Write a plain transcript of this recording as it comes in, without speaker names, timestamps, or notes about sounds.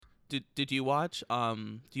did you watch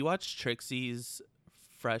do you watch Trixie's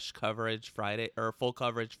Fresh Coverage Friday or Full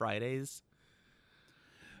Coverage Fridays?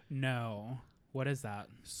 No. What is that?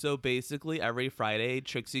 So basically every Friday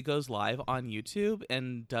Trixie goes live on YouTube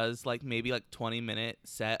and does like maybe like 20-minute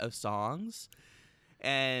set of songs.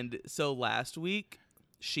 And so last week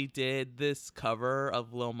she did this cover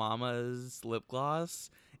of Lil Mama's Lip Gloss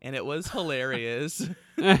and it was hilarious.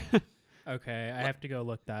 Okay, I have to go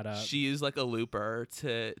look that up. She used like a looper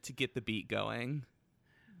to get the beat going.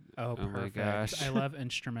 Oh, Oh my perfect. gosh. I love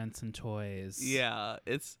instruments and toys. Yeah,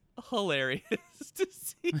 it's hilarious to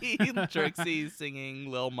see Trixie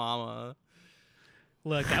singing Lil Mama.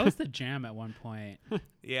 Look, that was the jam at one point.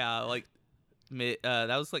 Yeah, like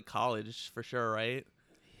that was like college for sure, right?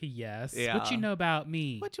 Yes. Yeah. What you know about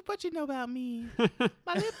me? What you know about me?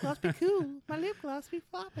 My lip gloss be cool. My lip gloss be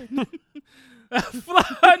flopping.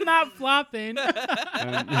 Not flopping.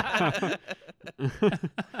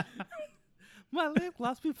 My lip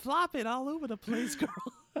gloss be flopping all over the place, girl.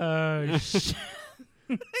 Oh shit.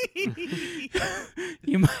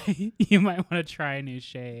 You might want to try a new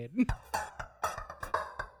shade.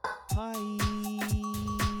 Hi.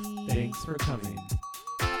 Thanks for coming.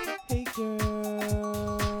 Hey,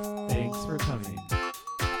 girl. Thanks for coming.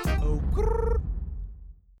 Oh, grrr.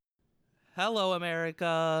 Hello,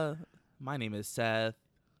 America. My name is Seth.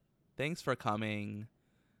 Thanks for coming.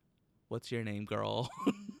 What's your name, girl?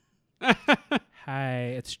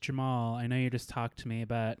 Hi, it's Jamal. I know you just talked to me,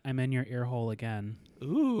 but I'm in your ear hole again.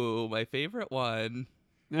 Ooh, my favorite one.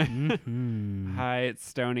 Mhm. Hi, it's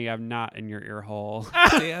Stony. I'm not in your ear hole.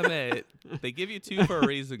 Damn it. They give you two for a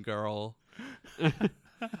reason, girl.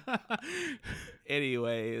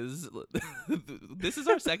 Anyways, this is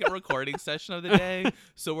our second recording session of the day,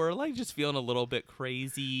 so we're like just feeling a little bit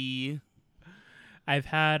crazy. I've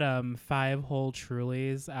had 5 whole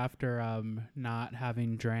Trulies after not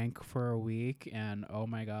having drank for a week, and oh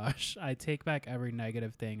my gosh, I take back every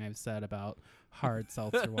negative thing I've said about hard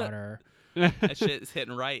seltzer water. That shit's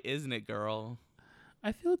hitting right, isn't it, girl?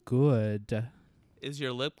 I feel good. Is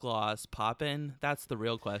your lip gloss popping? That's the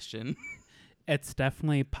real question. It's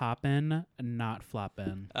definitely poppin', not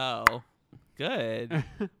floppin'. Oh, good.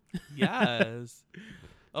 Yes.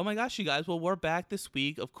 Oh my gosh, you guys. Well, we're back this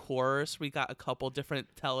week. Of course, we got a couple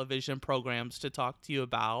different television programs to talk to you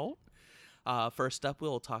about. First up,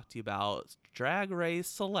 we'll talk to you about Drag Race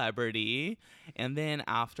Celebrity. And then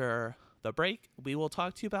after the break, we will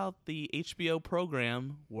talk to you about the HBO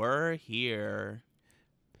program We're Here.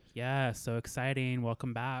 Yeah, so exciting.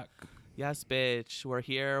 Welcome back. Yes, bitch. We're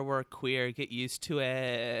here. We're queer. Get used to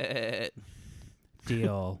it.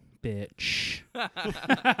 Deal, bitch.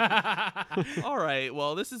 All right.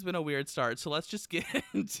 Well, this has been a weird start. So let's just get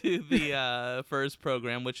into the first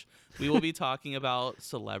program, which we will be talking about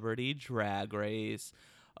Celebrity Drag Race.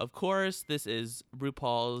 Of course, this is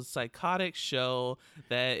RuPaul's psychotic show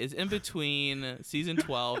that is in between season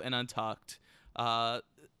 12 and Untucked.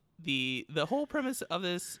 The whole premise of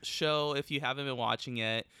this show, if you haven't been watching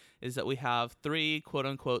it, is that we have 3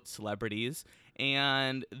 quote-unquote celebrities,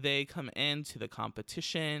 and they come into the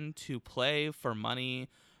competition to play for money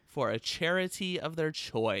for a charity of their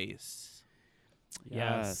choice.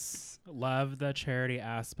 Yes. Love the charity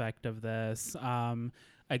aspect of this.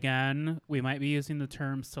 Again, we might be using the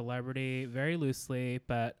term celebrity very loosely,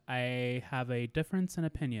 but I have a difference in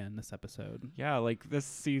opinion this episode. Yeah, like this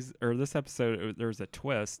season or this episode, there was a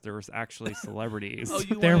twist. There was actually celebrities. Oh,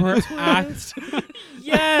 you There wanted were a twist?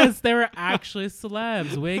 Yes, they were actually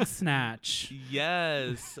celebs. Wig snatch.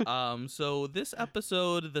 Yes. So this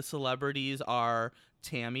episode, the celebrities are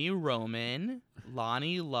Tammy Roman,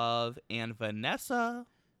 Lonnie Love, and Vanessa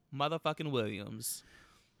motherfucking Williams.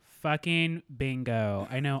 Fucking bingo.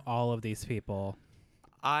 I know all of these people.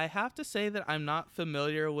 I have to say that I'm not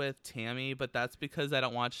familiar with Tammy, but that's because I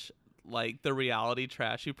don't watch like the reality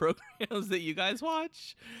trashy programs that you guys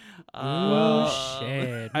watch. Oh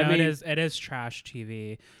shit. I No, mean- it is trash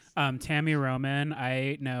TV. Tammy Roman,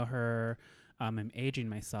 I know her. I'm aging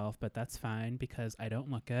myself, but that's fine because I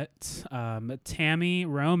don't look it. Tammy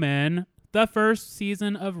Roman, the first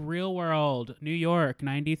season of Real World, New York,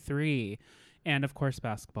 93. And of course,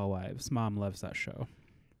 Basketball Wives. Mom loves that show.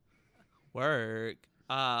 Work.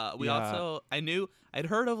 We Yeah. also, I'd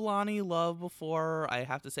heard of Lonnie Love before. I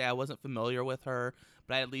have to say I wasn't familiar with her,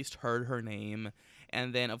 but I at least heard her name.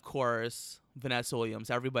 And then, of course, Vanessa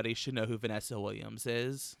Williams. Everybody should know who Vanessa Williams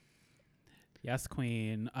is. Yes,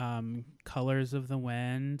 Queen. Colors of the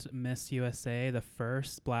Wind, Miss USA, the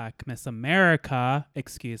first Black Miss America.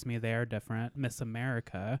 Excuse me, they are different. Miss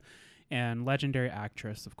America. And legendary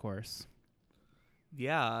actress, of course.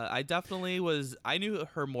 Yeah, I definitely was. I knew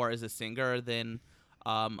her more as a singer than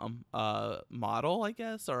a model, I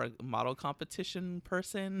guess, or a model competition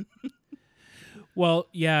person. Well,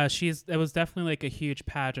 yeah, it was definitely like a huge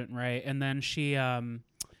pageant, right? And then she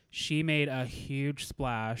made a huge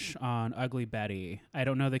splash on Ugly Betty. I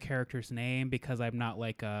don't know the character's name because I'm not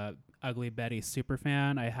like a Ugly Betty super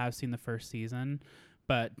fan. I have seen the first season,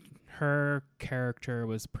 but her character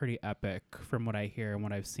was pretty epic from what I hear and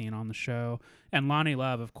what I've seen on the show. And Lonnie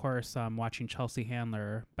Love, of course, watching Chelsea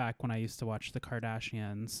Handler back when I used to watch the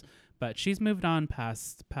Kardashians, but she's moved on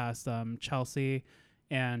past Chelsea,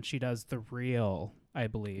 and she does The Real, I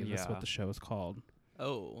believe is what the show is called.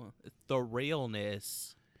 Oh, the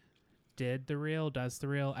realness. Does The Real?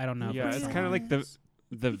 I don't know. Yeah, if it's the kind of one. like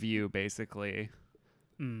the View, basically.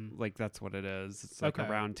 Mm. Like that's what it is. It's like Okay.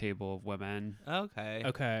 a round table of women.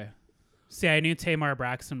 Okay. See, I knew Tamar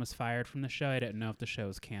Braxton was fired from the show. I didn't know if the show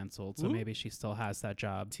was canceled, so maybe she still has that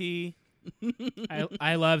job. T.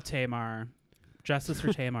 I love Tamar. Justice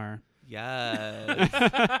for Tamar. Yes.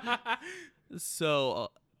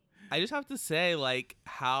 So I just have to say, like,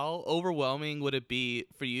 how overwhelming would it be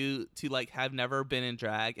for you to like have never been in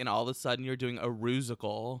drag and all of a sudden you're doing a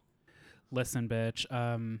rusical? Listen, bitch.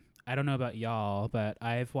 I don't know about y'all, but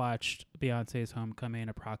I've watched Beyonce's Homecoming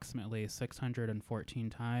approximately 614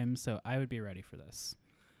 times, so I would be ready for this.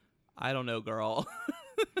 I don't know, girl.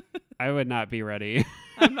 I would not be ready.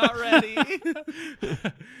 I'm not ready.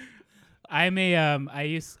 I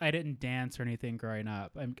didn't dance or anything growing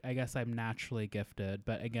up. I guess I'm naturally gifted,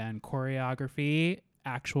 but again,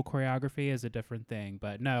 actual choreography is a different thing.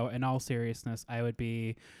 But no, in all seriousness, I would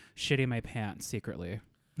be shitting my pants secretly.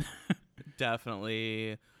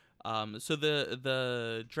 Definitely. So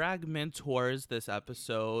the drag mentors this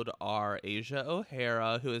episode are Asia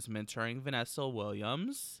O'Hara, who is mentoring Vanessa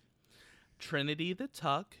Williams, Trinity the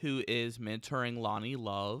Tuck, who is mentoring Lonnie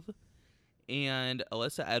Love, and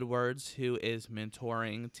Alyssa Edwards, who is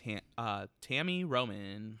mentoring Tammy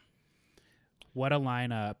Roman. What a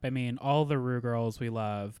lineup. I mean, all the Rue girls we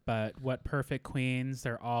love, but what perfect queens.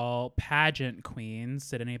 They're all pageant queens.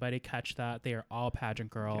 Did anybody catch that? They are all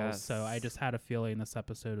pageant girls. Yes. So I just had a feeling this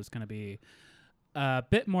episode was going to be a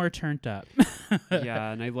bit more turned up.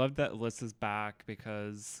 Yeah, and I love that Alyssa's back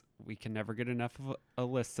because we can never get enough of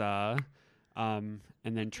Alyssa.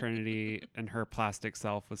 And then Trinity and her plastic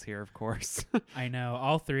self was here, of course. I know.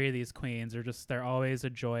 All three of these queens they're always a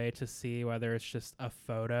joy to see, whether it's just a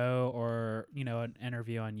photo or, an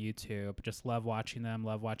interview on YouTube. Just love watching them,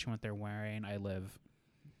 love watching what they're wearing. I live.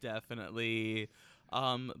 Definitely.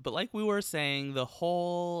 But like we were saying, the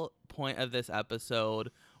whole point of this episode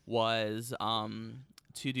was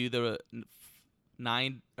to do the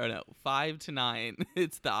 5 to 9.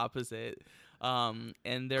 It's the opposite.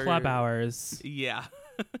 And they're Club hours. Yeah.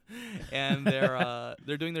 And they're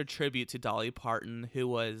doing their tribute to Dolly Parton, who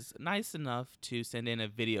was nice enough to send in a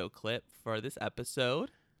video clip for this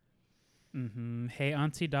episode. Mm-hmm. Hey,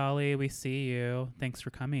 Auntie Dolly, we see you. Thanks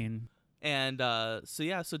for coming. And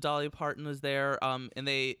so Dolly Parton was there. And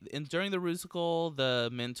during the musical, the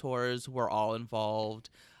mentors were all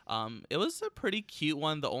involved. It was a pretty cute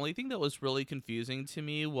one. The only thing that was really confusing to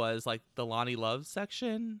me was like the Lonnie Love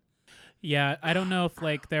section. Yeah, I don't know if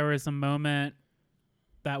there was a moment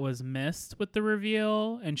that was missed with the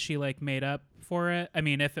reveal and she made up for it. I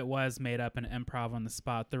mean, if it was made up and improv on the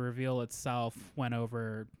spot, the reveal itself went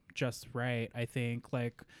over just right. I think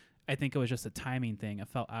it was just a timing thing. It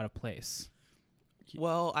felt out of place.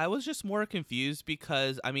 Well, I was just more confused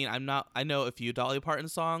because I know a few Dolly Parton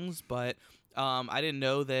songs, but I didn't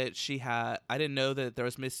know that there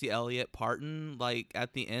was Missy Elliott Parton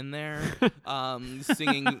at the end there,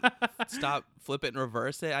 singing "Stop, Flip It, and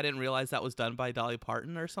Reverse It." I didn't realize that was done by Dolly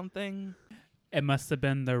Parton or something. It must have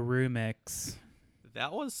been the remix.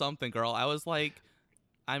 That was something, girl. I was feeling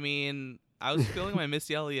my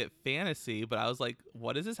Missy Elliott fantasy, but I was like,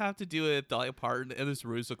 what does this have to do with Dolly Parton in this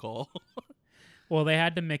musical? Well, they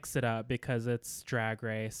had to mix it up because it's Drag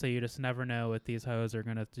Race, so you just never know what these hoes are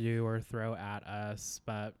gonna do or throw at us.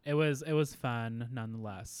 But it was fun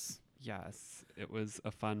nonetheless. Yes, it was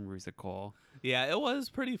a fun musical. Yeah, it was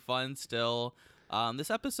pretty fun still.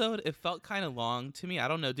 This episode, it felt kind of long to me. I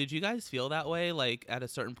don't know. Did you guys feel that way? At a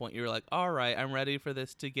certain point, you were like, all right, I'm ready for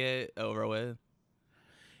this to get over with.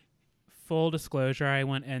 Full disclosure, I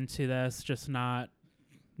went into this just not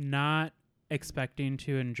expecting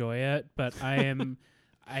to enjoy it, but I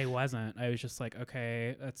wasn't. I was just like,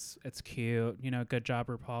 okay, it's cute. Good job,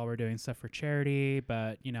 RuPaul. We're doing stuff for charity,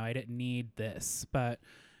 but I didn't need this. But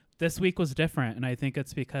this week was different, and I think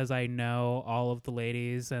it's because I know all of the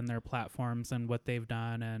ladies and their platforms and what they've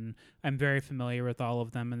done, and I'm very familiar with all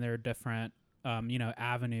of them and their different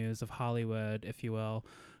avenues of Hollywood, if you will.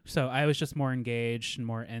 So I was just more engaged and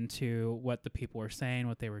more into what the people were saying,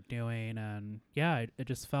 what they were doing. And yeah, it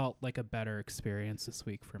just felt like a better experience this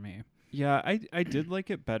week for me. Yeah, I did like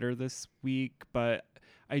it better this week, but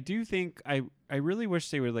I do think I really wish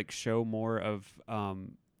they would like show more of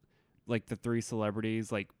like the three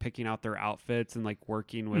celebrities like picking out their outfits and like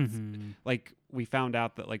working with like we found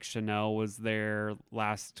out that like Chanel was there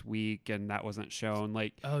last week and that wasn't shown.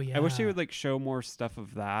 Like, oh yeah, I wish they would like show more stuff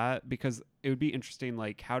of that, because it would be interesting.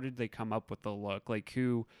 Like, how did they come up with the look? Like,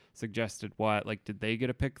 who suggested what? Like, did they get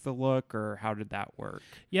to pick the look, or how did that work?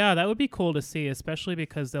 Yeah, that would be cool to see, especially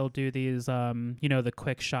because they'll do these, the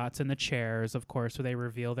quick shots in the chairs, of course, where they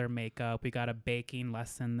reveal their makeup. We got a baking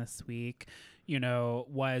lesson this week.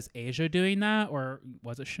 Was Asia doing that, or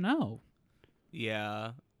was it Chanel?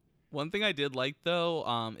 Yeah. One thing I did like,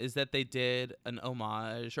 though, is that they did an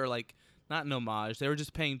homage, or like not an homage. They were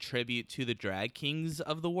just paying tribute to the drag kings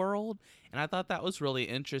of the world, and I thought that was really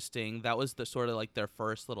interesting. That was the sort of like their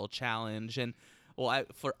first little challenge. And well, I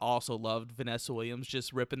also loved Vanessa Williams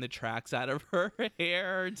just ripping the tracks out of her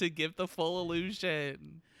hair to give the full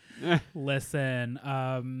illusion.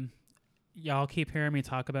 Listen, y'all keep hearing me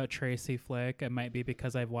talk about Tracy Flick. It might be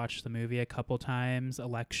because I've watched the movie a couple times.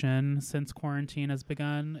 Election, since quarantine has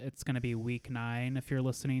begun. It's going to be week 9 if you're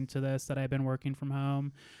listening to this, that I've been working from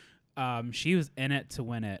home. She was in it to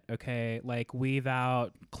win it, okay? Like, weave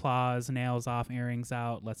out, claws, nails off, earrings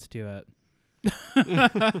out. Let's do it.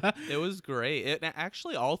 It was great.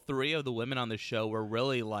 Actually, all 3 of the women on the show were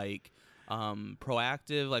really like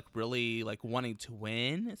proactive, like really like wanting to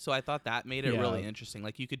win. So I thought that made it really interesting.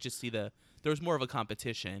 Like, you could just see there was more of a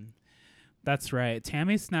competition. That's right.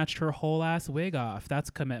 Tammy snatched her whole ass wig off. That's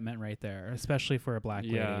commitment right there, especially for a black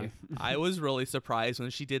lady. I was really surprised when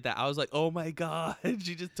she did that. I was like, oh my God,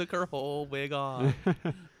 she just took her whole wig off.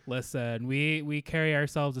 Listen, we carry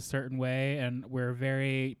ourselves a certain way, and we're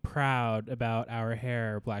very proud about our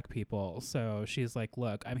hair, black people. So she's like,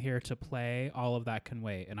 look, I'm here to play. All of that can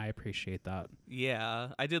wait, and I appreciate that. Yeah,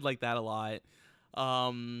 I did like that a lot.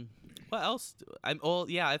 What else? I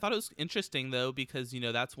thought it was interesting, though, because,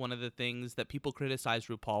 that's one of the things that people criticize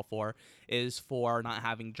RuPaul for, is for not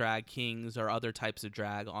having drag kings or other types of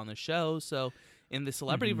drag on the show. So in the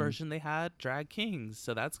celebrity version, they had drag kings.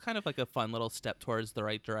 So that's kind of like a fun little step towards the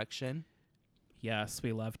right direction. Yes,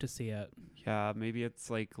 we love to see it. Yeah, maybe it's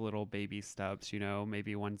like little baby steps,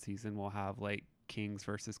 maybe one season we'll have like kings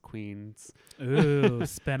versus queens. Ooh,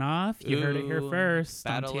 spinoff. You heard it here Ooh, first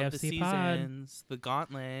Battle on of the TFC Pod. Seasons, the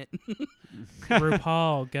gauntlet.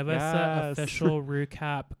 RuPaul, give us an official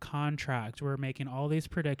recap contract. We're making all these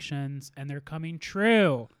predictions, and they're coming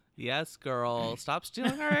true. Yes, girl. Stop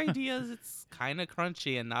stealing our ideas. It's kind of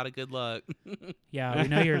crunchy and not a good look. Yeah, we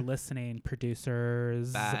know you're listening,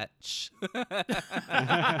 producers. Batch.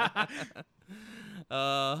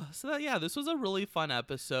 This was a really fun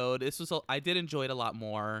episode. I did enjoy it a lot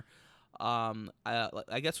more.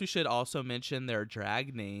 I guess we should also mention their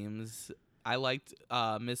drag names. I liked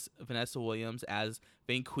Miss Vanessa Williams as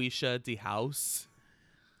Vanquisha de House.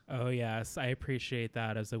 Oh yes, I appreciate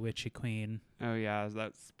that as a witchy queen. Oh yeah,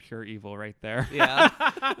 that's pure evil right there. Yeah.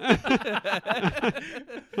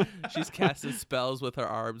 She's casting spells with her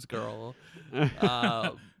arms, girl. And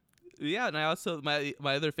I also my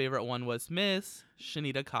other favorite one was Miss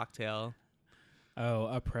Shanita Cocktail. Oh,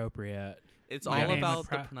 appropriate. It's all about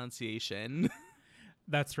the pronunciation.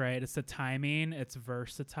 That's right. It's the timing. It's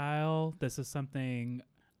versatile. This is something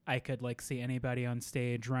I could like see anybody on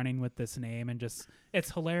stage running with this name, and just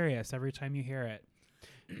it's hilarious every time you hear it.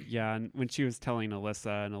 Yeah, and when she was telling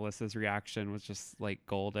Alyssa, and Alyssa's reaction was just like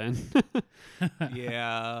golden.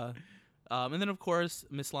 Yeah. And then of course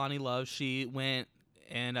Miss Lonnie Love, she went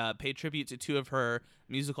and paid tribute to 2 of her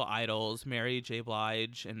musical idols, Mary J.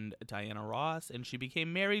 Blige and Diana Ross, and she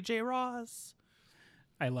became Mary J. Ross.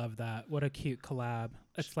 I love that. What a cute collab.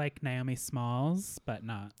 It's like Naomi Smalls, but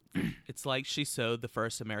not. It's like she sewed the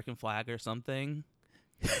first American flag or something.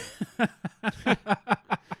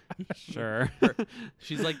 Sure.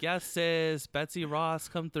 She's like, yes, sis, Betsy Ross,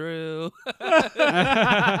 come through.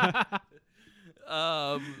 But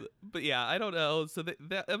yeah, I don't know. So it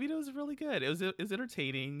was really good. It was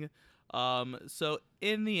entertaining. So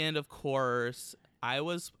in the end, of course, I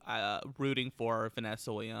was rooting for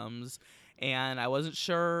Vanessa Williams, and I wasn't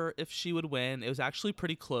sure if she would win. It was actually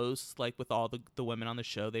pretty close. Like, with all the women on the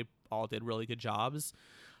show, they all did really good jobs.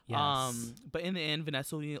 Yes. But in the end,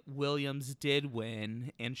 Vanessa Williams did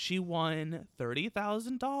win, and she won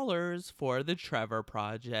 $30,000 for the Trevor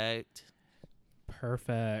Project.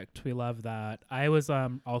 Perfect. We love that. I was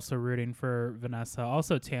also rooting for Vanessa.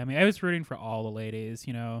 Also Tammy. I was rooting for all the ladies.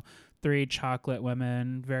 3 chocolate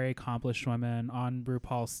women, very accomplished women on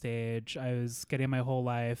RuPaul's stage. I was getting my whole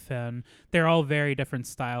life, and they're all very different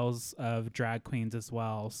styles of drag queens as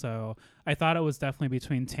well. So I thought it was definitely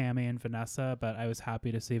between Tammy and Vanessa, but I was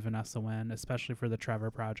happy to see Vanessa win, especially for the Trevor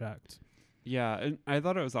project. Yeah, and I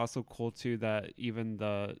thought it was also cool too that even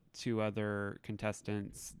the 2 other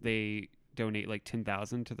contestants, they donate like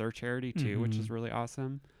 $10,000 to their charity too, which is really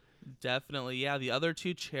awesome. Definitely, yeah. The other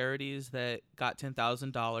 2 charities that got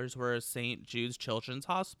 $10,000 were St. Jude's Children's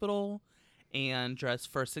Hospital and Dress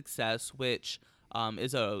for Success, which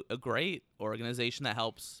is a great organization that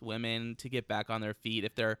helps women to get back on their feet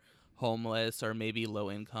if they're homeless or maybe low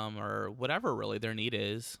income or whatever really their need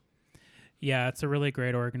is. Yeah, it's a really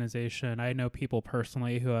great organization. I know people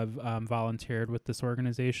personally who have volunteered with this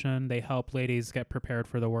organization. They help ladies get prepared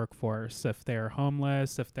for the workforce. If they're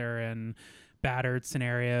homeless, if they're in battered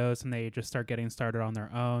scenarios and they just start getting started on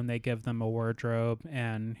their own, they give them a wardrobe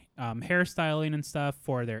and hairstyling and stuff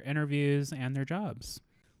for their interviews and their jobs.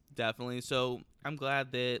 Definitely. So I'm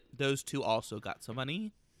glad that those 2 also got some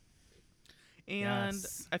money. And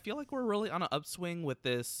Yes. I feel like we're really on an upswing with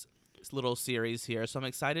this little series here. So I'm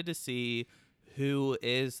excited to see who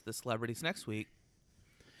is the celebrities next week.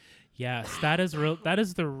 Yes, that is real. That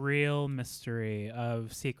is the real mystery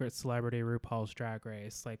of Secret Celebrity RuPaul's Drag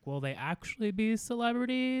Race. Like, will they actually be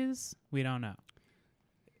celebrities? We don't know.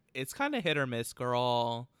 It's kind of hit or miss,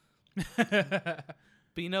 girl. But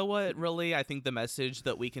you know what? Really, I think the message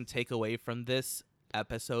that we can take away from this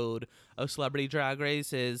episode of Celebrity Drag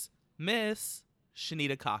Race is Miss, she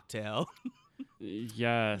need a cocktail.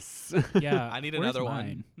 Yes. Yeah, I need where's another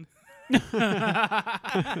mine? one.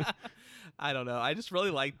 I don't know. I just really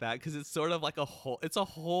like that because it's sort of like a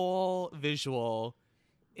whole visual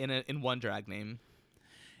in one drag name.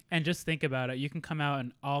 And just think about it. You can come out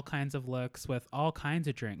in all kinds of looks with all kinds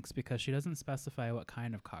of drinks because she doesn't specify what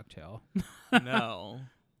kind of cocktail. No.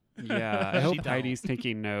 Yeah, I She hope don't. Heidi's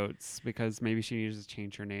taking notes because maybe she needs to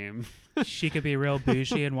change her name. She could be real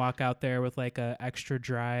bougie and walk out there with like a extra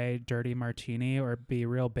dry, dirty martini, or be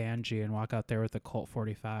real bangy and walk out there with a Colt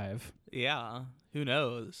 45. Yeah. Who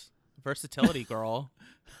knows? Versatility, girl.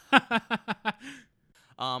 I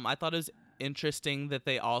thought it was interesting that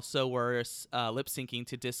they also were lip syncing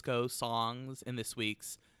to disco songs in this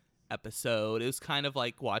week's episode. It was kind of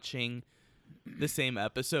like watching the same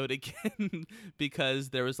episode again because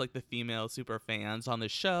there was like the female super fans on the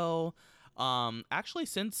show. Actually,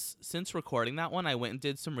 since recording that one, I went and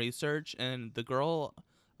did some research, and the girl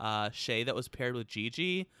Shay that was paired with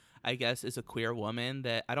Gigi, I guess, is a queer woman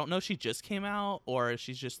that I don't know if she just came out or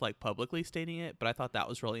she's just like publicly stating it, but I thought that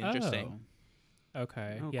was really interesting. Oh.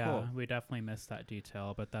 Okay. Oh, yeah, cool. we definitely missed that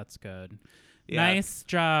detail, but that's good. Yeah. Nice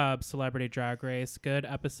job, Celebrity Drag Race. Good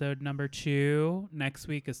episode number 2. Next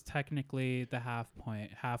week is technically the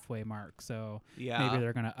halfway mark, so Yeah. maybe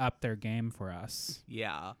they're going to up their game for us.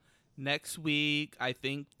 Yeah. Next week, I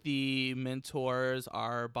think the mentors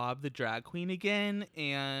are Bob the Drag Queen again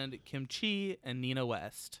and Kim Chi and Nina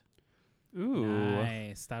West. Ooh.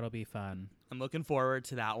 Nice. That'll be fun. I'm looking forward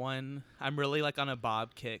to that one. I'm really like on a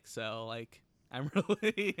Bob kick, so like I'm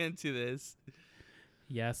really into this.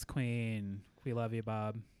 Yes, Queen. We love you,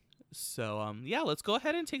 Bob. So yeah, let's go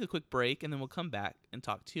ahead and take a quick break and then we'll come back and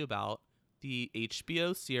talk to you about the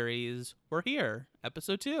HBO series We're Here,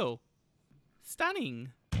 episode 2.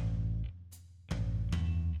 Stunning.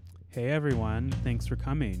 Hey everyone, thanks for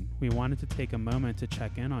coming. We wanted to take a moment to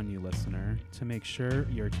check in on you, listener, to make sure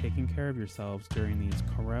you're taking care of yourselves during these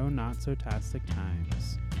corona-not-so-tastic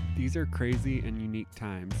times. These are crazy and unique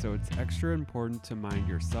times, so it's extra important to mind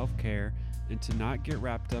your self-care and to not get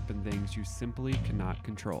wrapped up in things you simply cannot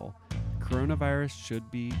control. Coronavirus should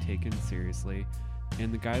be taken seriously,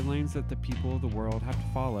 and the guidelines that the people of the world have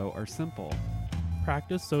to follow are simple.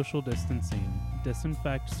 Practice social distancing,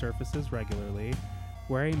 disinfect surfaces regularly,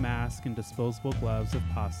 wear a mask and disposable gloves if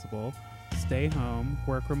possible, stay home,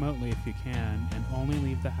 work remotely if you can, and only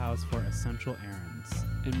leave the house for essential errands.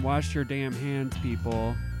 And wash your damn hands,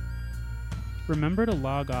 people. Remember to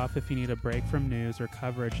log off if you need a break from news or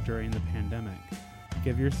coverage during the pandemic.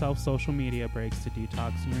 Give yourself social media breaks to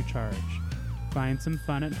detox and recharge. Find some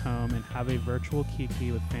fun at home and have a virtual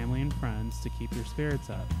kiki with family and friends to keep your spirits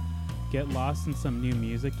up. Get lost in some new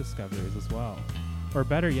music discoveries as well. Or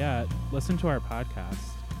better yet, listen to our podcast.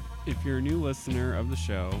 If you're a new listener of the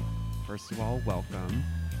show, first of all, welcome.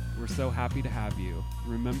 We're so happy to have you.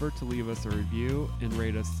 Remember to leave us a review and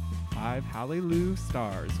rate us 5 Hallelujah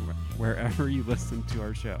stars wherever you listen to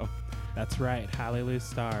our show. That's right, Hallelujah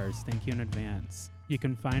Stars. Thank you in advance. You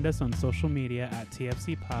can find us on social media at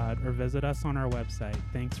TFC Pod or visit us on our website,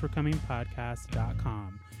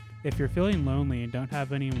 thanksforcomingpodcast.com. If you're feeling lonely and don't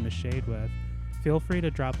have anyone to shade with, feel free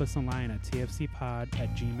to drop us a line at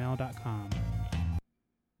tfcpod@gmail.com.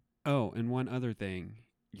 Oh, and one other thing.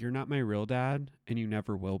 You're not my real dad, and you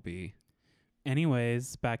never will be.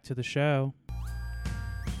 Anyways, back to the show.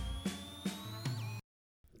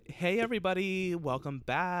 Hey everybody, welcome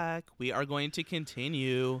back. We are going to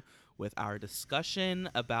continue with our discussion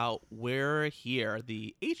about We're Here,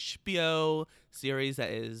 the HBO series that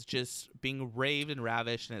is just being raved and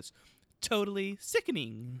ravished, and it's totally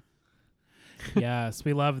sickening. Yes,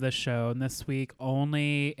 we love this show, and this week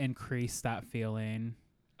only increased that feeling.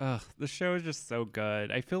 Ugh, the show is just so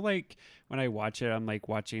good. I feel like when I watch it, I'm like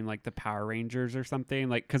watching like the Power Rangers or something,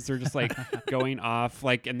 like because they're just like going off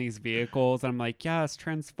like in these vehicles. I'm like, yes,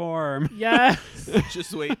 transform. Yes.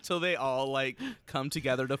 Just wait till they all like come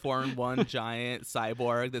together to form one giant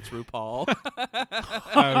cyborg that's RuPaul.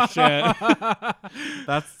 Oh shit,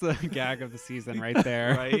 that's the gag of the season right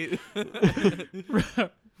there. Right?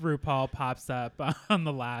 RuPaul pops up on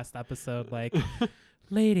the last episode like,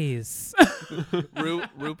 ladies.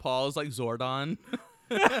 RuPaul's like Zordon.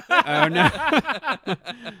 Oh no.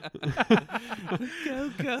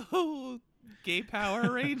 Go, gay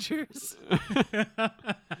Power Rangers.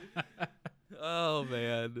 Oh,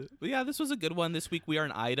 man. But yeah, this was a good one. This week we are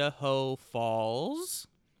in Idaho Falls.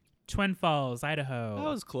 Twin Falls, Idaho. That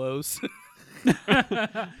was close.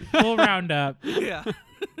 We'll round up. Yeah.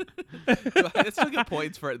 I still get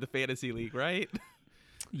points for the Fantasy League, right?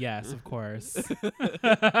 Yes, of course.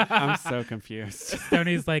 I'm so confused.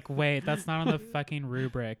 Stoney's like, wait, that's not on the fucking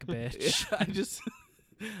rubric, bitch.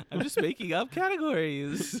 I'm just making up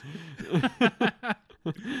categories.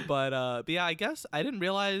 But yeah, I guess I didn't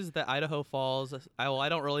realize that Idaho Falls. I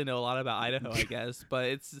don't really know a lot about Idaho, I guess,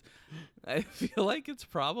 but I feel like it's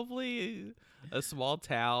probably a small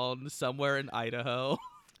town somewhere in Idaho.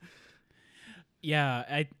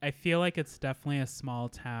 Yeah, I feel like it's definitely a small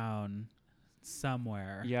town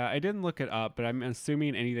somewhere. Yeah, I didn't look it up, but I'm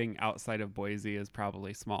assuming anything outside of Boise is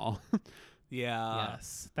probably small. Yeah.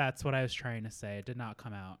 Yes, that's what I was trying to say. It did not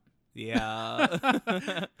come out. Yeah.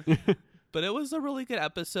 But it was a really good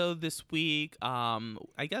episode this week.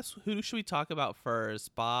 I guess who should we talk about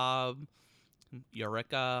first? Bob,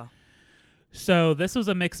 Eureka. So this was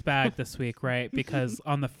a mixed bag this week, right? Because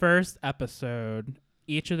on the first episode,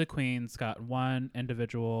 each of the queens got one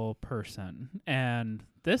individual person. And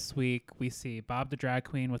this week, we see Bob the drag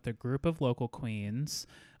queen with a group of local queens,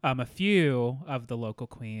 a few of the local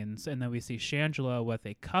queens. And then we see Shangela with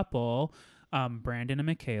a couple, Brandon and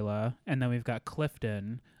Michaela. And then we've got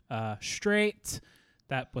Clifton, straight,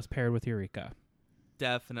 that was paired with Eureka.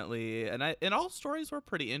 Definitely. And all stories were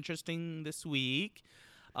pretty interesting this week.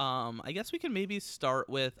 I guess we can maybe start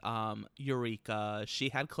with Eureka. She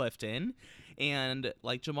had Clifton, and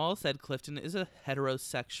like Jamal said, Clifton is a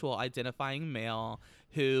heterosexual identifying male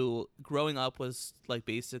who growing up was like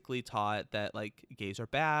basically taught that like gays are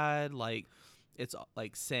bad, like it's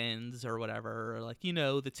like sins or whatever, like, you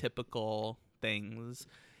know, the typical things.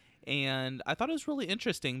 And I thought it was really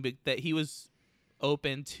interesting that he was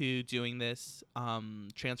open to doing this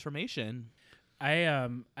transformation.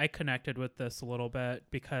 I connected with this a little bit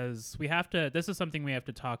because this is something we have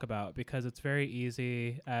to talk about, because it's very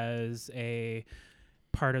easy as a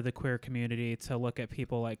part of the queer community to look at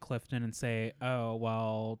people like Clifton and say, oh,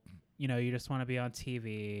 well, you know, you just want to be on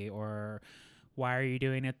TV, or why are you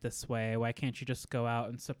doing it this way? Why can't you just go out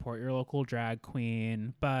and support your local drag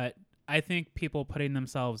queen? But I think people putting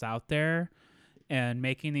themselves out there and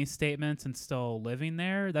making these statements and still living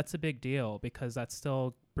there, that's a big deal, because that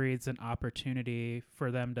still breeds an opportunity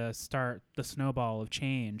for them to start the snowball of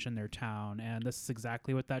change in their town. And this is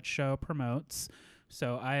exactly what that show promotes.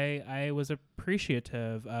 So I was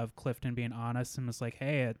appreciative of Clifton being honest and was like,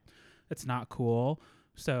 hey, it's not cool,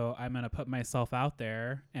 so I'm going to put myself out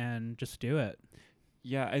there and just do it.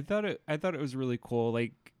 Yeah, I thought it was really cool,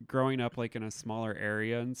 like growing up like in a smaller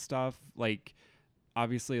area and stuff, like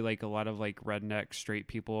obviously like a lot of like redneck straight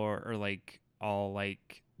people are like all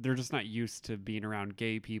like they're just not used to being around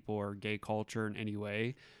gay people or gay culture in any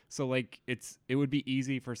way. So like it would be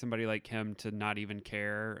easy for somebody like him to not even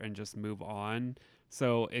care and just move on.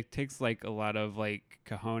 So it takes like a lot of like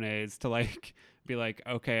cojones to like be like,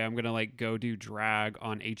 okay, I'm gonna like go do drag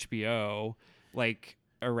on HBO, like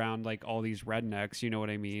around like all these rednecks, you know what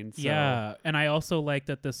I mean? So, yeah, and I also like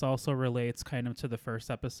that this also relates kind of to the first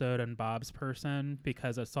episode and Bob's person,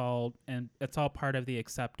 because it's all part of the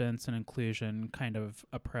acceptance and inclusion kind of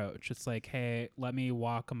approach. It's like, hey, let me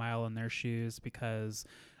walk a mile in their shoes because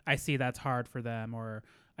I see that's hard for them, or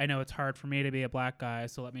I know it's hard for me to be a black guy,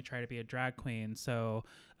 so let me try to be a drag queen. So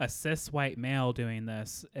a cis white male doing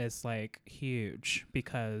this is like huge,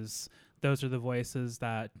 because those are the voices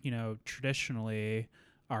that, you know, traditionally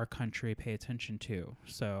our country pay attention to.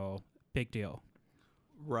 So big deal.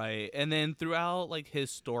 Right. And then throughout like his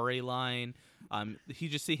storyline, you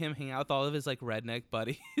just see him hang out with all of his like redneck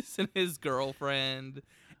buddies and his girlfriend.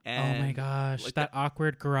 And oh my gosh, like, that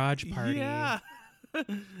awkward garage party. Yeah.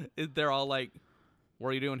 They're all like, "What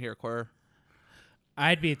are you doing here, Queer?"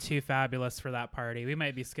 I'd be too fabulous for that party. We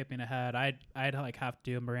might be skipping ahead. I'd like have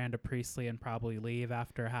to do Miranda Priestley and probably leave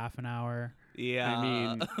after half an hour. Yeah. I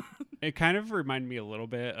mean, it kind of reminded me a little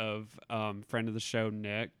bit of friend of the show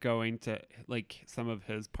Nick going to like some of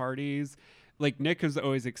his parties. Like Nick is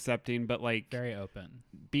always accepting, but like Very open.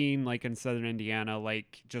 being like in Southern Indiana,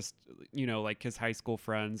 like just, you know, like his high school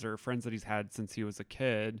friends or friends that he's had since he was a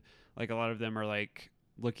kid, like a lot of them are like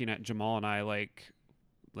looking at Jamal and I like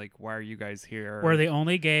why are you guys here? We're the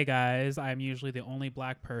only gay guys. I'm usually the only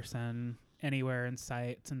black person anywhere in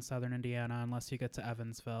sight in Southern Indiana, unless you get to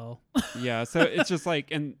Evansville. Yeah, so it's just like,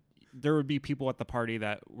 and there would be people at the party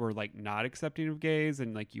that were like not accepting of gays,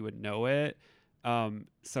 and like you would know it.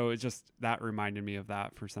 So it just, that reminded me of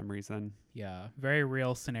that for some reason. Yeah, very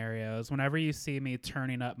real scenarios. Whenever you see me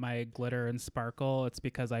turning up my glitter and sparkle, it's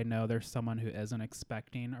because I know there's someone who isn't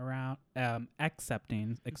accepting, around.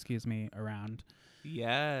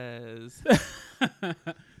 Yes.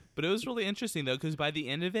 But it was really interesting though, because by the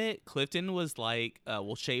end of it, Clifton was like,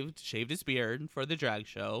 shaved his beard for the drag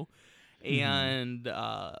show, and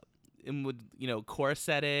would, you know,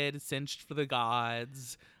 corseted, cinched for the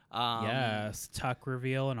gods. Yes, tuck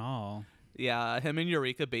reveal and all. Yeah, him and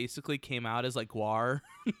Eureka basically came out as like Guar.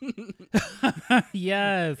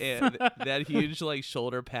 Yes. And they had huge like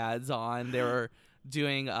shoulder pads on. They were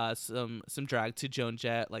doing some drag to Joan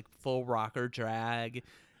Jett, like full rocker drag,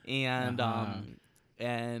 and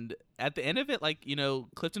and at the end of it, like, you know,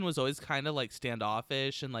 Clifton was always kind of like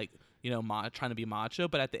standoffish and like, you know, trying to be macho,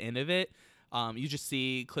 but at the end of it, you just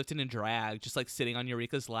see Clifton in drag, just like sitting on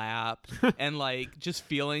Eureka's lap and like just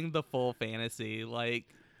feeling the full fantasy. Like,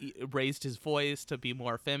 he raised his voice to be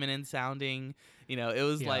more feminine sounding. You know, it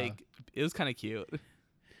was like, it was kind of cute.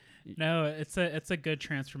 No, it's a good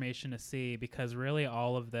transformation to see, because really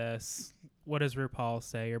all of this, what does RuPaul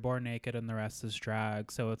say? You're born naked and the rest is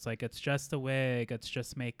drag. So it's like, it's just a wig, it's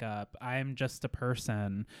just makeup. I'm just a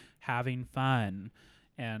person having fun.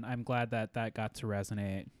 And I'm glad that that got to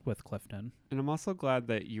resonate with Clifton. And I'm also glad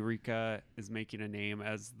that Eureka is making a name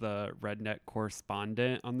as the redneck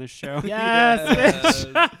correspondent on this show. Yes.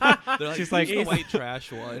 They're like, She's like like, the white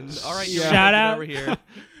trash one. All right, Yeah. Shout get out. over here.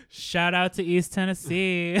 Shout out to East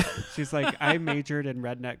Tennessee. She's like, I majored in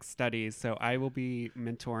redneck studies, so I will be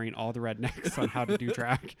mentoring all the rednecks on how to do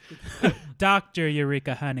drag. Dr.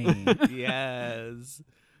 Eureka Honey. Yes.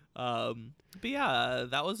 But yeah,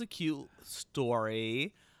 that was a cute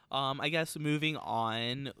story. I guess moving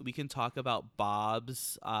on, we can talk about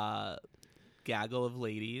Bob's gaggle of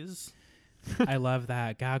ladies. I love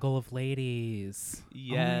that. Gaggle of ladies.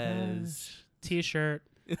 Yes. T-shirt.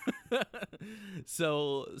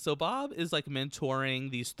 So Bob is like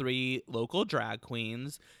mentoring these 3 local drag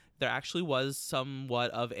queens. There actually was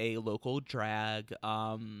somewhat of a local drag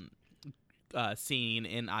scene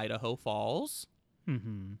in Idaho Falls.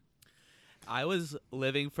 Mm-hmm. I was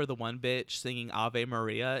living for the one bitch singing Ave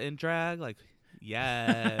Maria in drag. Like,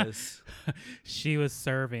 yes. She was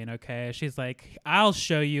serving, okay? She's like, I'll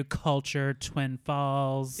show you culture, Twin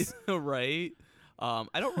Falls. Right?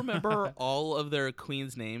 I don't remember all of their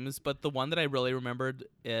queens' names, but the one that I really remembered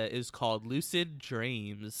is called Lucid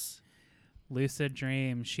Dreams. Lucid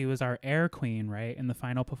Dream. She was our air queen, right, in the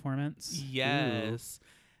final performance? Yes. Ooh.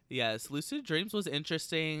 Yes. Lucid Dreams was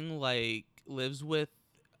interesting. Like, lives with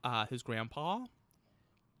his grandpa.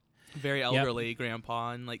 Very elderly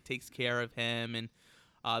grandpa, and like takes care of him. And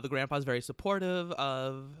the grandpa's very supportive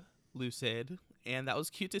of Lucid, and that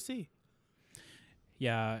was cute to see.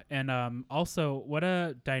 Yeah, and also what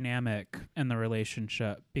a dynamic in the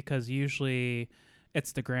relationship, because usually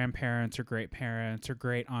it's the grandparents or great parents or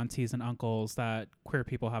great aunties and uncles that queer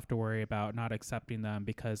people have to worry about not accepting them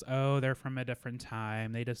because, oh, they're from a different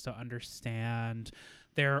time. They just don't understand.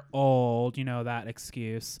 They're old, you know, that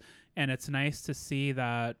excuse. And it's nice to see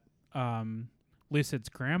that Lucid's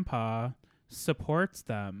grandpa supports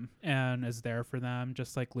them and is there for them,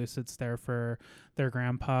 just like Lucid's there for their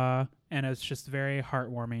grandpa. And it's just very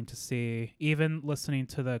heartwarming to see. Even listening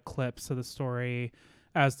to the clips of the story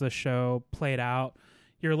as the show played out,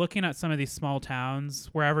 you're looking at some of these small towns,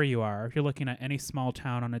 wherever you are. If you're looking at any small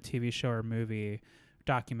town on a TV show or movie,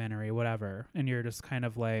 documentary, whatever, and you're just kind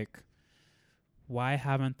of like, why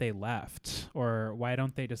haven't they left, or why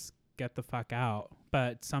don't they just get the fuck out?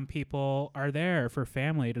 But some people are there for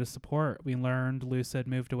family to support. We learned Lucid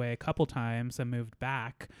moved away a couple times and moved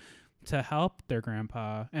back to help their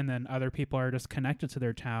grandpa, and then other people are just connected to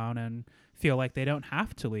their town and feel like they don't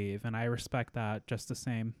have to leave, and I respect that just the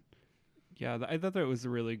same. Yeah, I thought that was a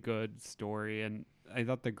really good story, and I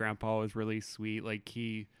thought the grandpa was really sweet. Like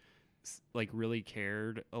he like really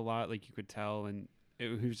cared a lot, like you could tell, and he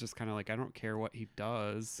was just kind of like, I don't care what he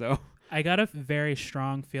does. So I got a very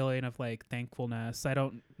strong feeling of like thankfulness. I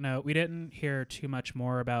don't know, we didn't hear too much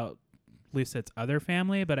more about Lucid's other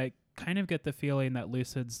family, but I kind of get the feeling that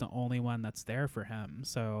Lucid's the only one that's there for him.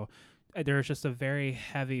 So there's just a very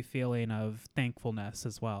heavy feeling of thankfulness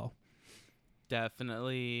as well.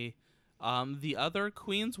 Definitely. The other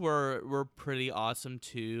queens were pretty awesome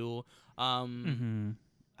too. I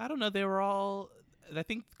don't know, they were all, I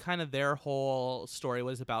think kind of their whole story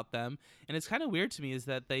was about them, and it's kind of weird to me is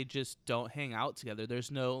that they just don't hang out together. There's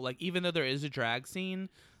no, like, even though there is a drag scene,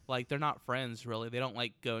 like, they're not friends really. They don't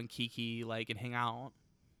like go and kiki like and hang out.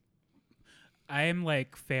 I'm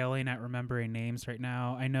like failing at remembering names right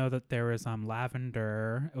now. I know that there was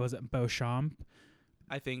Lavender. Was it Beauchamp?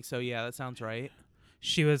 I think so. Yeah, that sounds right.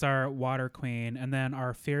 She was our water queen, and then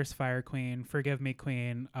our fierce fire queen. Forgive me,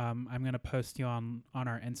 queen. I'm gonna post you on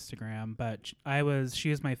our Instagram, but she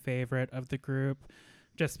was my favorite of the group,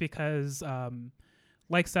 just because,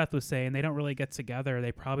 like Seth was saying, they don't really get together.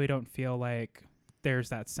 They probably don't feel like there's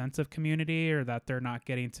that sense of community, or that they're not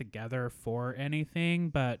getting together for anything.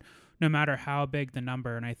 But no matter how big the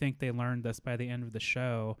number, and I think they learned this by the end of the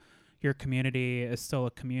show, your community is still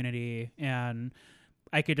a community, and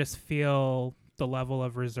I could just feel the level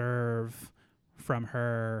of reserve from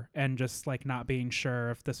her, and just like not being sure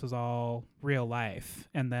if this was all real life,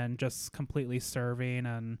 and then just completely serving.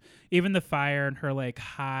 And even the fire and her like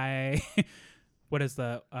high what is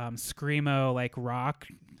the screamo like rock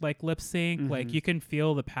like lip sync, like you can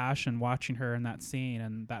feel the passion watching her in that scene,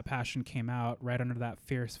 and that passion came out right under that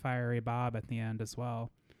fierce fiery bob at the end as well.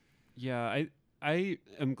 Yeah, I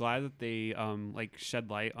am glad that they like shed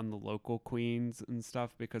light on the local queens and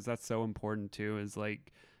stuff, because that's so important too, is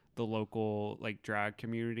like the local like drag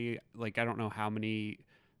community. Like I don't know how many,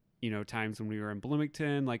 times when we were in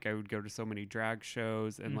Bloomington, like I would go to so many drag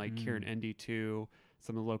shows, and like here in Indy too,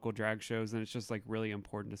 some of the local drag shows, and it's just like really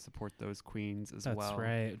important to support those queens as well. That's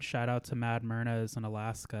right. Shout out to Mad Myrna's in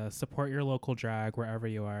Alaska. Support your local drag wherever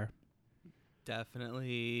you are.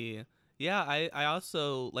 Definitely. Yeah, I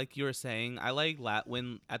also, like you were saying, I like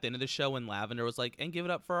when at the end of the show when Lavender was like, and give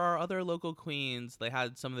it up for our other local queens. They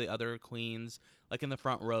had some of the other queens like in the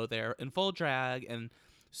front row there in full drag, and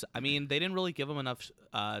so, I mean, they didn't really give them enough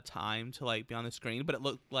time to like be on the screen, but it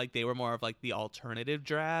looked like they were more of like the alternative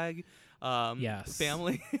drag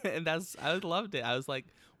family, and I loved it. I was like,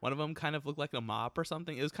 one of them kind of looked like a mop or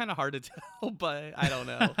something. It was kind of hard to tell, but I don't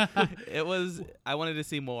know. I wanted to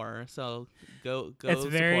see more, so go. It's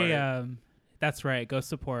very support. That's right. Go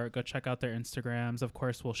support. Go check out their Instagrams. Of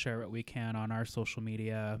course, we'll share what we can on our social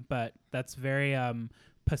media, but that's very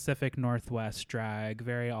Pacific Northwest drag,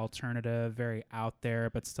 very alternative, very out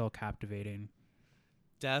there, but still captivating.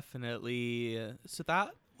 Definitely. So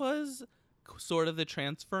that was sort of the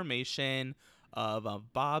transformation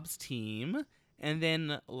of Bob's team. And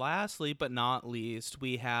then lastly, but not least,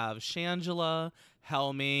 we have Shangela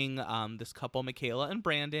helming this couple, Michaela and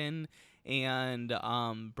Brandon. And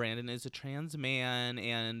Brandon is a trans man,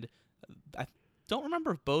 and I don't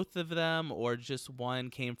remember if both of them or just one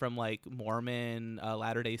came from like Mormon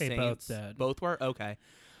Latter-day Saints. Both did. Both were? Okay.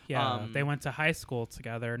 Yeah, they went to high school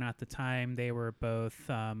together, and at the time they were both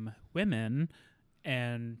women.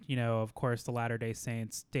 And, of course, the Latter-day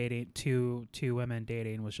Saints dating two women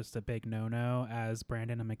dating was just a big no-no, as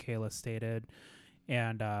Brandon and Michaela stated.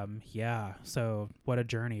 And, so what a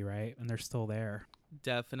journey, right? And they're still there.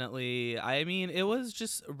 Definitely. I mean, it was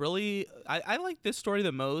just really, I like this story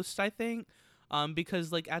the most, I think,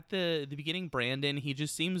 because like at the beginning, Brandon, he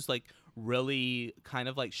just seems like really kind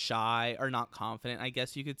of like shy or not confident, I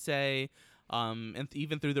guess you could say. And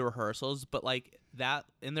even through the rehearsals, but like that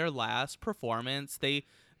in their last performance,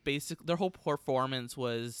 their whole performance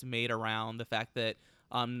was made around the fact that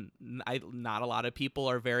not a lot of people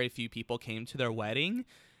or very few people came to their wedding,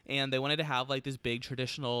 and they wanted to have like this big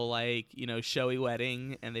traditional like showy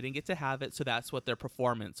wedding, and they didn't get to have it, so that's what their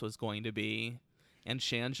performance was going to be. And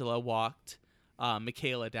Shangela walked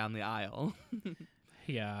Michaela down the aisle.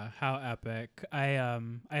 Yeah, how epic.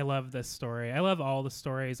 I love this story. I love all the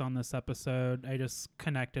stories on this episode. I just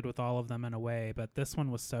connected with all of them in a way, but this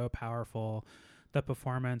one was so powerful. the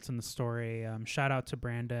performance and the story. Shout out to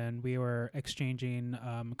Brandon. We were exchanging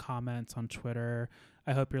comments on Twitter.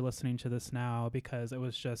 I hope you're listening to this now because it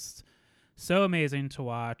was just so amazing to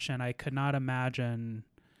watch, and I could not imagine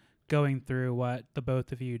going through what the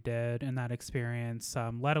both of you did in that experience,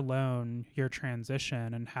 let alone your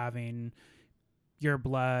transition and having your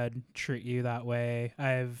blood treat you that way.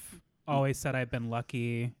 I've always said I've been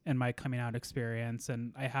lucky in my coming out experience,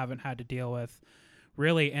 and I haven't had to deal with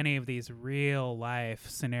really any of these real life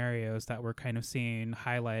scenarios that we're kind of seeing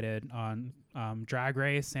highlighted on Drag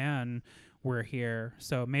Race, and we're here.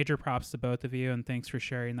 So major props to both of you, and thanks for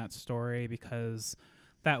sharing that story, because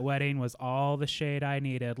that wedding was all the shade I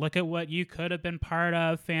needed. Look at what you could have been part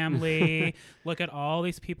of, family. Look at all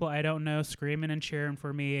these people I don't know screaming and cheering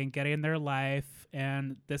for me and getting their life.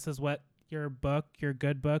 And this is what your book, your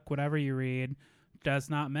good book, whatever you read,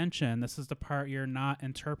 does not mention. This is the part you're not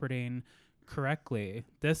interpreting correctly.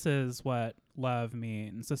 This is what love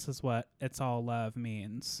means. This is what it's all love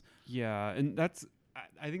means. Yeah, and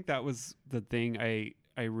I think that was the thing I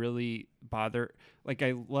really like,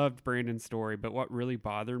 I loved Brandon's story, but what really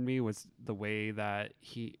bothered me was the way that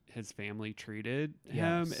his family treated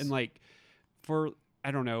him. Yes. And like,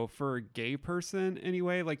 I don't know, for a gay person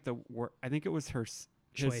anyway, like I think it was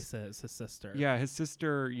Choices, his sister. Yeah, his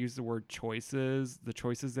sister used the word choices, the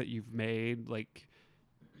choices that you've made, like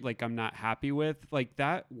I'm not happy with. Like,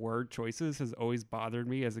 that word choices has always bothered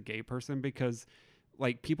me as a gay person, because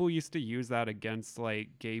like, people used to use that against like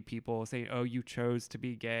gay people, saying, oh, you chose to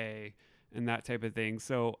be gay and that type of thing.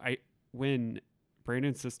 So when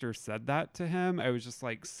Brandon's sister said that to him, I was just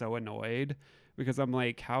like so annoyed, because I'm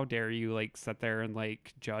like, how dare you like sit there and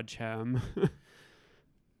like judge him?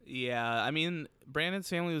 Yeah, I mean, Brandon's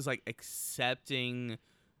family was like accepting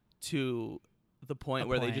to the point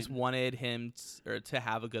where they just wanted him to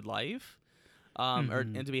have a good life.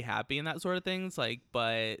 And to be happy and that sort of things, like,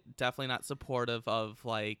 but definitely not supportive of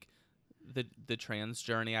like the trans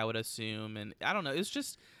journey, I would assume. And I don't know, it's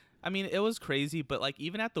just, I mean, it was crazy, but like,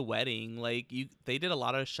 even at the wedding, like, they did a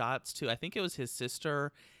lot of shots too. I think it was his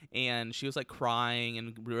sister, and she was like crying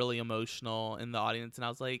and really emotional in the audience, and I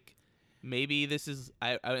was like, maybe this is,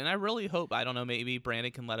 and I really hope, I don't know, maybe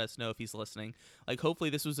Brandon can let us know if he's listening. Like,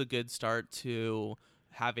 hopefully this was a good start to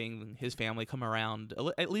having his family come around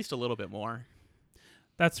at least a little bit more.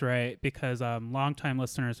 That's right, because longtime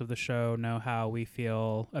listeners of the show know how we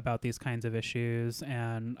feel about these kinds of issues,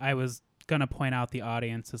 and I was going to point out the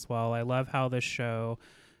audience as well. I love how this show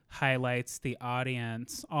highlights the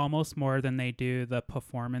audience almost more than they do the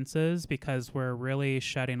performances, because we're really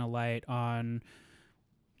shedding a light on,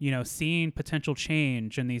 you know, seeing potential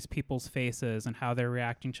change in these people's faces and how they're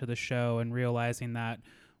reacting to the show, and realizing that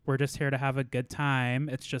we're just here to have a good time.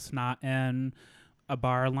 It's just not in a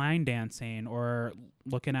bar line dancing or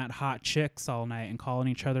looking at hot chicks all night and calling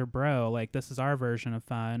each other bro. Like, this is our version of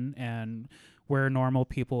fun, and we're normal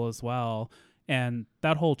people as well. And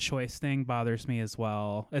that whole choice thing bothers me as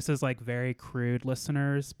well. This is like very crude,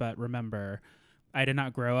 listeners, but remember, I did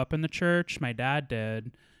not grow up in the church. My dad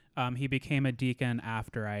did. He became a deacon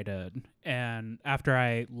after I did, and after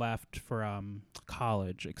I left for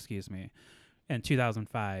college, in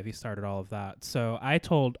 2005, he started all of that. So I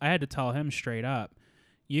had to tell him straight up,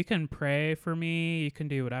 you can pray for me, you can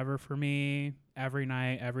do whatever for me every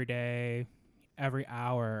night, every day, every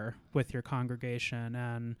hour with your congregation,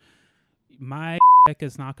 and my dick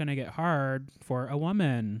is not going to get hard for a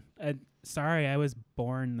woman. Sorry, I was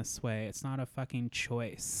born this way. It's not a fucking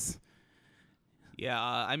choice. Yeah,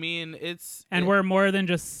 I mean, we're more than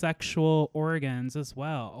just sexual organs as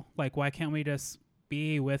well. Like, why can't we just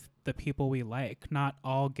be with the people we like? Not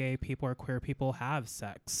all gay people or queer people have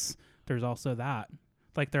sex. There's also that.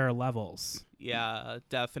 Like, there are levels. Yeah,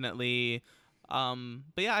 definitely. But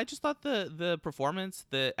yeah, I just thought the performance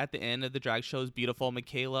at the end of the drag show was beautiful.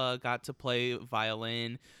 Michaela got to play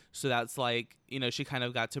violin, so that's like, you know, she kind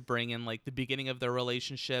of got to bring in like the beginning of their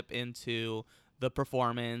relationship into the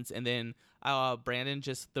performance, and then Brandon,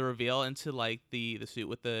 just the reveal into like the suit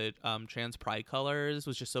with the trans pride colors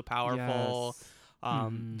was just so powerful.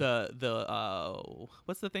 Yes. The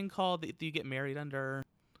what's the thing called that you get married under?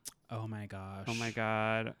 Oh my gosh. Oh my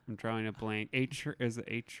god, I'm drawing a blank. Is it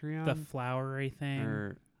atrium? The flowery thing.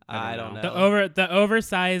 Or I don't know. The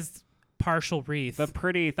oversized partial wreath. The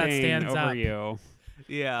pretty that thing stands over up. you.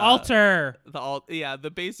 Yeah. Altar.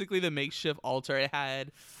 The basically the makeshift altar. It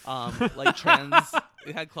had like trans.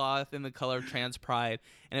 It had cloth in the color of trans pride,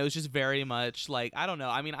 and it was just very much like, I don't know.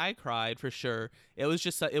 I mean, I cried for sure. It was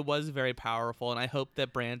just it was very powerful, and I hope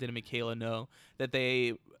that Brandon and Michaela know that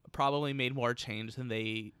they probably made more change than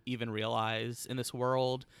they even realize in this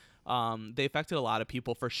world. They affected a lot of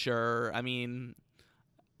people for sure. I mean,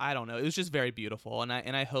 I don't know. It was just very beautiful, and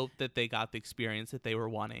I hope that they got the experience that they were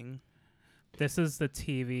wanting. This is the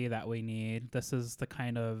TV that we need. This is the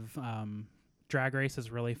kind of Drag Race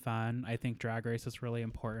is really fun. I think Drag Race is really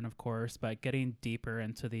important, of course, but getting deeper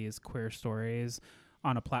into these queer stories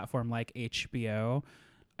on a platform like HBO,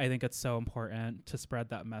 I think it's so important to spread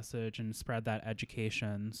that message and spread that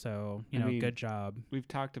education. So, you know, good job. We've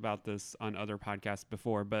talked about this on other podcasts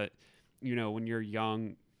before, but, you know, when you're a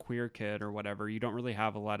young queer kid or whatever, you don't really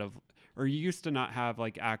have a lot of, or you used to not have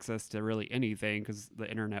like access to really anything because the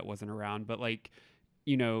internet wasn't around, but like,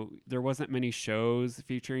 you know, there wasn't many shows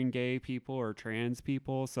featuring gay people or trans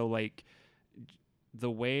people. So like the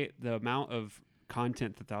amount of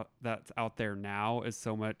content that's out there now is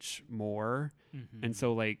so much more. Mm-hmm. And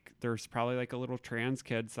so like there's probably like a little trans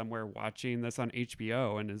kid somewhere watching this on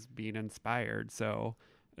HBO and is being inspired. So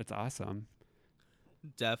it's awesome.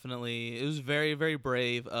 Definitely. It was very, very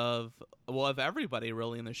brave of everybody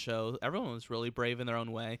really in the show. Everyone was really brave in their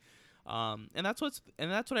own way. And that's what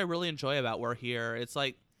I really enjoy about We're Here. It's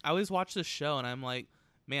like I always watch this show and I'm like,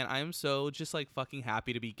 man, I'm so just like fucking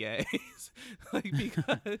happy to be gay. Like,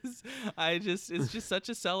 because it's just such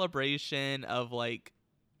a celebration of like,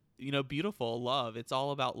 you know, beautiful love. It's all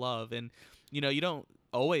about love. And, you know, you don't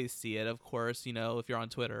always see it, of course, you know, if you're on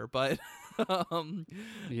Twitter, but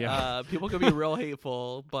people can be real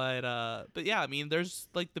hateful, but yeah, I mean, there's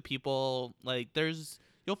like the people, like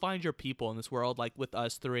you'll find your people in this world, like with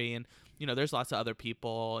us three, and you know, there's lots of other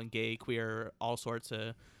people and gay, queer, all sorts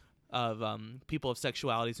of people of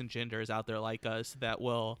sexualities and genders out there like us that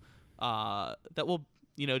will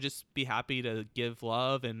you know, just be happy to give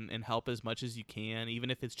love and help as much as you can,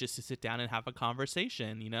 even if it's just to sit down and have a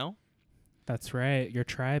conversation, you know? That's right. Your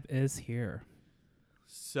tribe is here.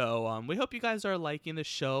 So we hope you guys are liking the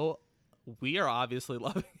show. We are obviously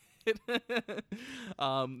loving it.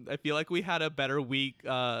 I feel like we had a better week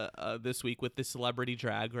this week with the Celebrity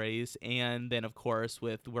Drag Race, and then of course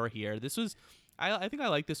with We're Here. This was, I think I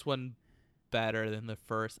like this one better than the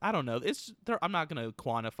first. I don't know. I'm not gonna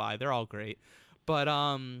quantify. They're all great, but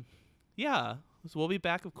yeah. So we'll be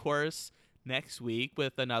back, of course, next week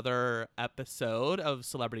with another episode of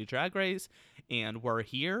Celebrity Drag Race, and We're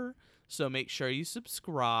Here. So make sure you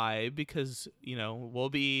subscribe because, you know, we'll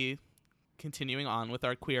be continuing on with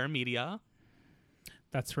our queer media.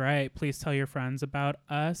 That's right. Please tell your friends about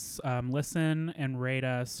us. Listen and rate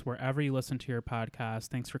us wherever you listen to your podcast.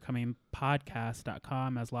 Thanks for coming.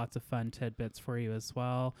 Podcast.com has lots of fun tidbits for you as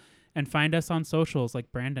well. And find us on socials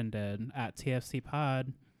like Brandon did at TFC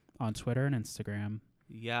Pod on Twitter and Instagram.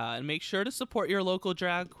 Yeah, and make sure to support your local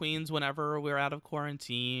drag queens whenever we're out of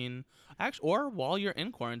quarantine, or while you're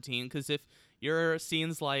in quarantine, because if your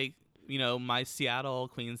scenes like, you know, my Seattle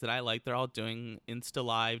queens that I like, they're all doing Insta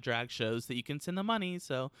Live drag shows that you can send them money,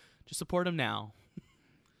 so just support them now.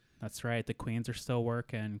 That's right, the queens are still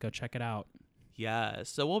working. Go check it out. Yeah,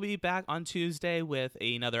 so we'll be back on Tuesday with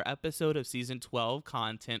another episode of Season 12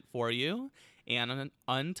 content for you. And an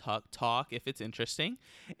Untucked talk if it's interesting.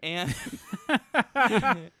 And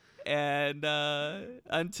and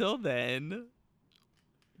until then,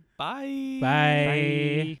 bye.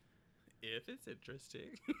 Bye. If it's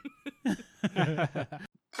interesting.